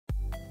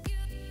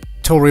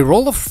Tori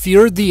Roloff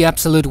feared the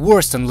absolute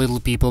worst on Little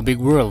People Big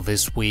World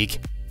this week.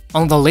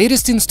 On the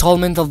latest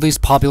installment of this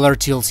popular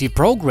TLC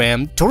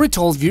program, Tori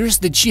told viewers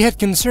that she had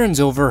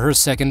concerns over her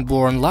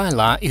second-born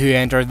Lilah, who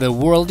entered the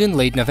world in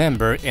late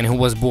November and who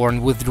was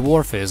born with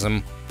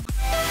dwarfism.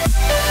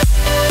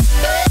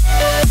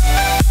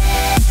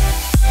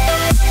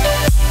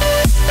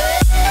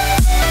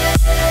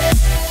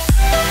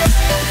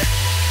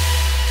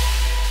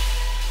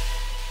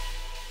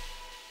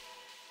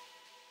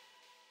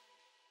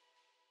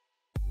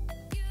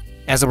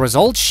 As a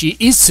result, she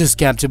is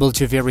susceptible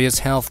to various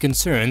health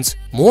concerns,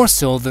 more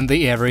so than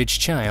the average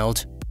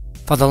child.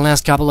 For the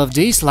last couple of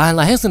days,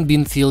 Lilah hasn't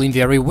been feeling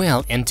very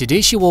well, and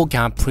today she woke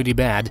up pretty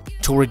bad,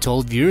 Tori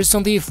told viewers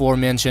on the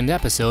aforementioned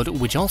episode,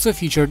 which also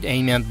featured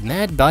Amy and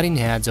Matt butting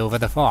heads over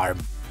the farm.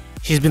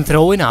 She's been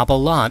throwing up a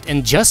lot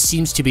and just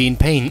seems to be in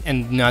pain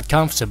and not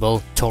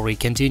comfortable, Tori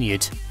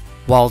continued.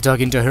 While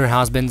talking to her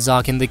husband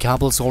Zach in the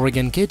couple's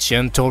Oregon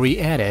kitchen,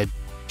 Tori added,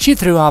 "She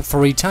threw up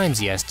 3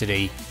 times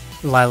yesterday."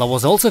 Lilah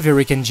was also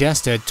very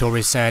congested,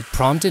 Tori said,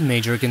 prompting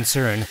major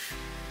concern.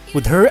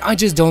 "With her, I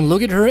just don't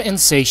look at her and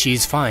say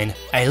she's fine.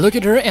 I look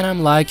at her and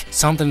I'm like,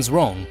 something's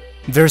wrong.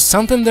 There's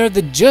something there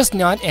that's just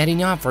not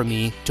adding up for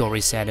me," Tori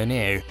said on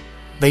air.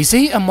 "They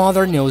say a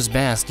mother knows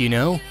best, you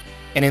know?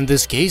 And in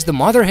this case, the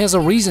mother has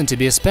a reason to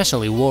be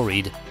especially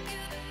worried."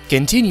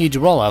 Continued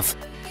Roloff.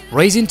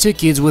 "Raising 2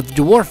 kids with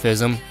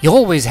dwarfism, he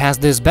always has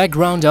this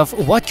background of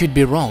what could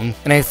be wrong,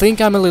 and I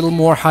think I'm a little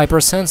more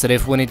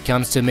hypersensitive when it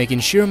comes to making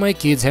sure my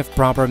kids have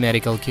proper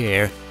medical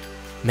care."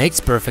 Makes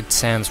perfect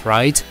sense,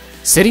 right?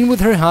 Sitting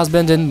with her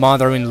husband and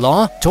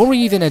mother-in-law, Tori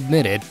even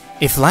admitted,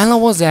 "If Lilah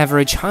was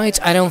average height,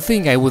 I don't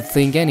think I would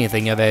think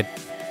anything of it."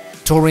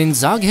 Tori and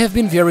Zach have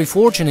been very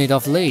fortunate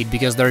of late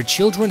because their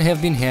children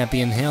have been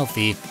happy and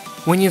healthy.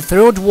 When you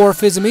throw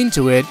dwarfism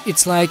into it,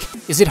 it's like,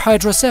 is it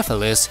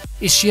hydrocephalus?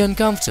 Is she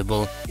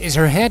uncomfortable? Is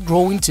her head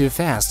growing too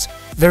fast?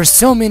 There's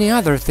so many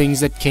other things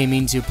that came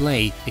into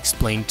play,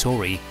 explained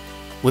Tori.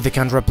 With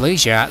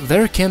achondroplasia,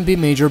 there can be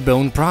major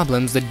bone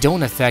problems that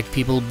don't affect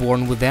people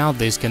born without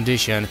this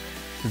condition.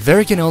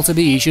 There can also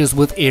be issues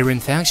with ear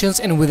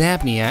infections and with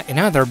apnea and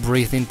other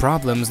breathing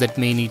problems that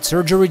may need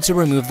surgery to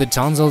remove the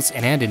tonsils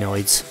and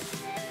adenoids.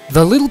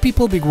 The Little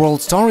People Big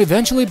World star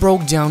eventually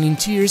broke down in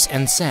tears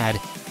and said,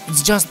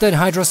 "It's just that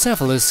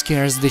hydrocephalus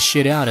scares the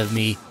shit out of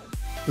me."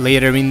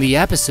 Later in the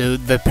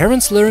episode, the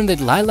parents learned that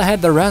Lilah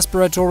had the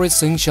respiratory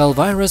syncytial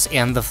virus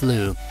and the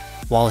flu.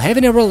 While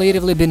having a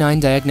relatively benign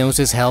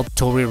diagnosis helped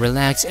Tori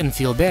relax and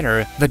feel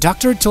better, the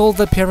doctor told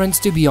the parents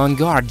to be on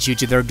guard due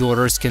to their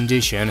daughter's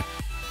condition.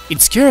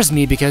 "It scares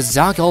me because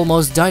Zach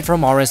almost died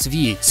from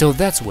RSV, so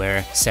that's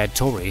where," said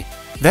Tori.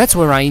 "That's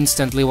where I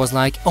instantly was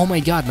like, oh my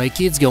god, my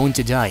kid's going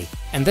to die.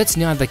 And that's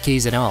not the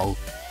case at all."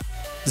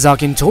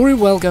 Zach and Tori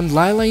welcomed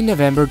Lilah in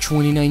November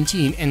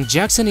 2019 and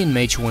Jackson in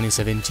May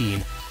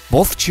 2017.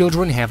 Both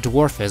children have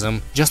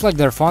dwarfism, just like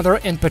their father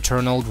and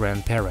paternal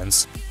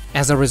grandparents.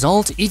 As a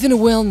result, even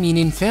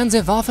well-meaning fans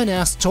have often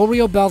asked Tori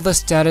about the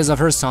status of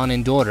her son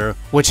and daughter,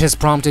 which has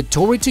prompted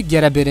Tori to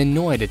get a bit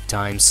annoyed at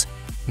times.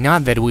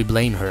 Not that we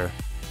blame her.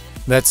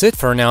 That's it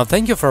for now,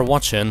 thank you for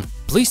watching.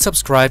 Please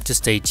subscribe to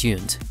stay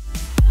tuned.